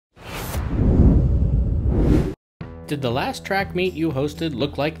Did the last track meet you hosted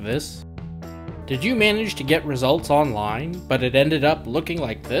look like this? Did you manage to get results online, but it ended up looking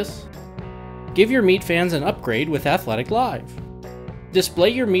like this? Give your meet fans an upgrade with AthleticLIVE.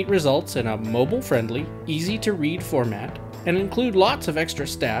 Display your meet results in a mobile-friendly, easy-to-read format, and include lots of extra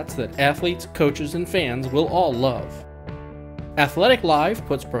stats that athletes, coaches, and fans will all love. AthleticLIVE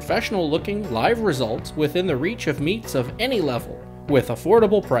puts professional-looking live results within the reach of meets of any level, with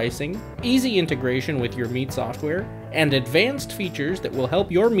affordable pricing, easy integration with your meet software, and advanced features that will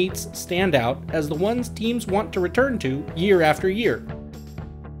help your meets stand out as the ones teams want to return to year after year.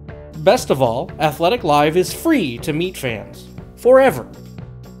 Best of all, AthleticLIVE is free to meet fans, forever.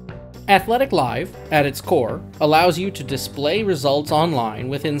 AthleticLIVE, at its core, allows you to display results online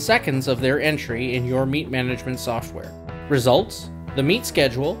within seconds of their entry in your meet management software. Results, the meet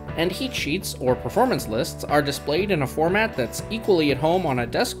schedule, and heat sheets or performance lists are displayed in a format that's equally at home on a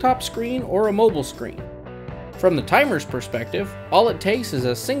desktop screen or a mobile screen. From the timer's perspective, all it takes is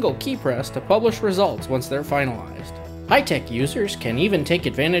a single key press to publish results once they're finalized. High-tech users can even take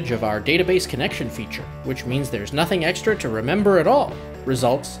advantage of our database connection feature, which means there's nothing extra to remember at all.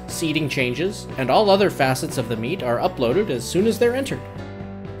 Results, seeding changes, and all other facets of the meet are uploaded as soon as they're entered.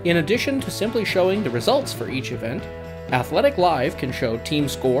 In addition to simply showing the results for each event, AthleticLIVE can show team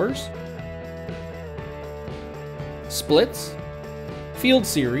scores, splits, field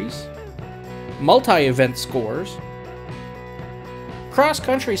series, multi-event scores,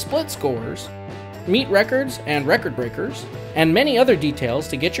 cross-country split scores, meet records and record breakers, and many other details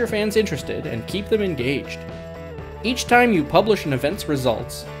to get your fans interested and keep them engaged. Each time you publish an event's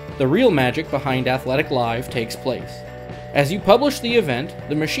results, the real magic behind AthleticLIVE takes place. As you publish the event,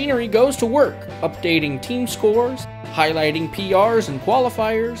 the machinery goes to work, updating team scores, highlighting PRs and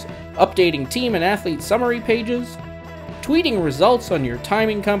qualifiers, updating team and athlete summary pages, tweeting results on your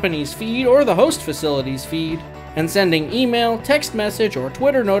timing company's feed or the host facility's feed, and sending email, text message, or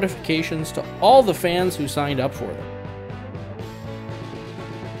Twitter notifications to all the fans who signed up for them.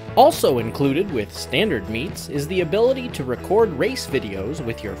 Also included with standard meets is the ability to record race videos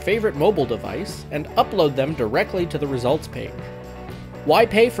with your favorite mobile device and upload them directly to the results page. Why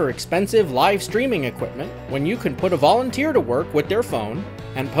pay for expensive live streaming equipment when you can put a volunteer to work with their phone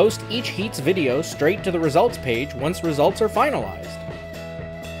and post each heat's video straight to the results page once results are finalized?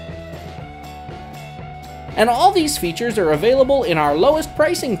 And all these features are available in our lowest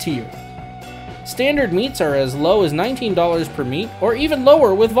pricing tier. Standard meets are as low as $19 per meet, or even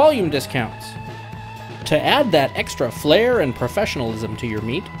lower with volume discounts. To add that extra flair and professionalism to your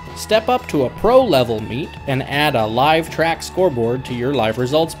meet, step up to a pro-level meet and add a live track scoreboard to your live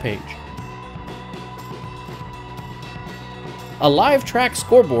results page. A live track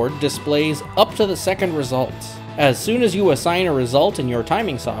scoreboard displays up-to-the-second results. As soon as you assign a result in your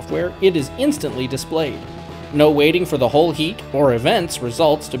timing software, it is instantly displayed. No waiting for the whole heat or event's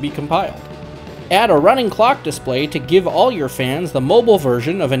results to be compiled. Add a running clock display to give all your fans the mobile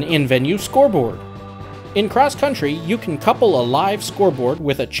version of an in-venue scoreboard. In cross-country, you can couple a live scoreboard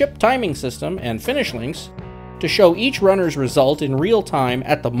with a chip timing system and finish links to show each runner's result in real time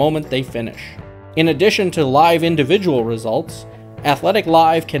at the moment they finish. In addition to live individual results,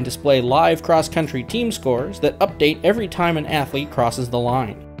 AthleticLIVE can display live cross-country team scores that update every time an athlete crosses the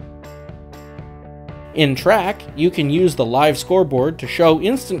line. In track, you can use the live scoreboard to show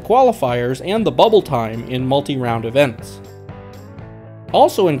instant qualifiers and the bubble time in multi-round events.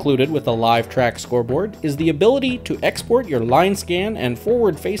 Also included with the live track scoreboard is the ability to export your line scan and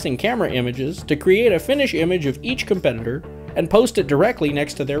forward-facing camera images to create a finish image of each competitor and post it directly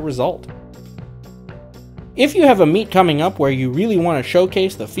next to their result. If you have a meet coming up where you really want to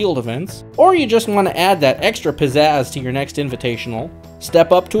showcase the field events, or you just want to add that extra pizzazz to your next invitational,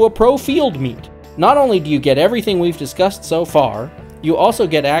 step up to a pro field meet. Not only do you get everything we've discussed so far, you also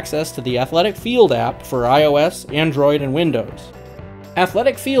get access to the Athletic Field app for iOS, Android, and Windows.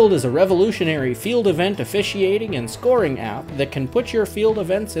 Athletic Field is a revolutionary field event officiating and scoring app that can put your field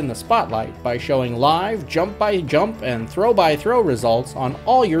events in the spotlight by showing live, jump-by-jump, and throw-by-throw results on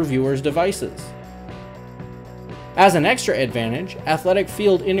all your viewers' devices. As an extra advantage, Athletic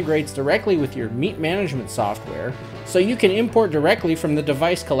Field integrates directly with your meet management software, so you can import directly from the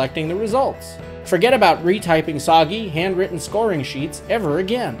device collecting the results. Forget about retyping soggy, handwritten scoring sheets ever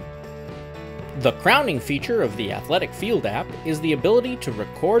again. The crowning feature of the Athletic Field app is the ability to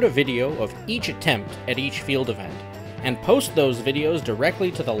record a video of each attempt at each field event, and post those videos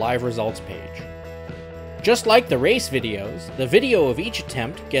directly to the live results page. Just like the race videos, the video of each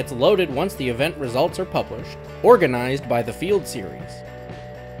attempt gets loaded once the event results are published, organized by the field series.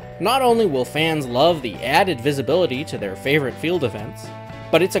 Not only will fans love the added visibility to their favorite field events,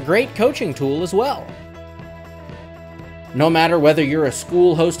 but it's a great coaching tool as well. No matter whether you're a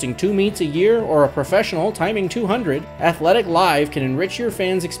school hosting 2 meets a year or a professional timing 200, Athletic Live can enrich your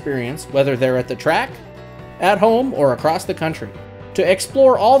fans' experience whether they're at the track, at home, or across the country. To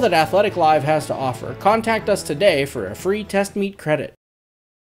explore all that Athletic Live has to offer, contact us today for a free test meet credit.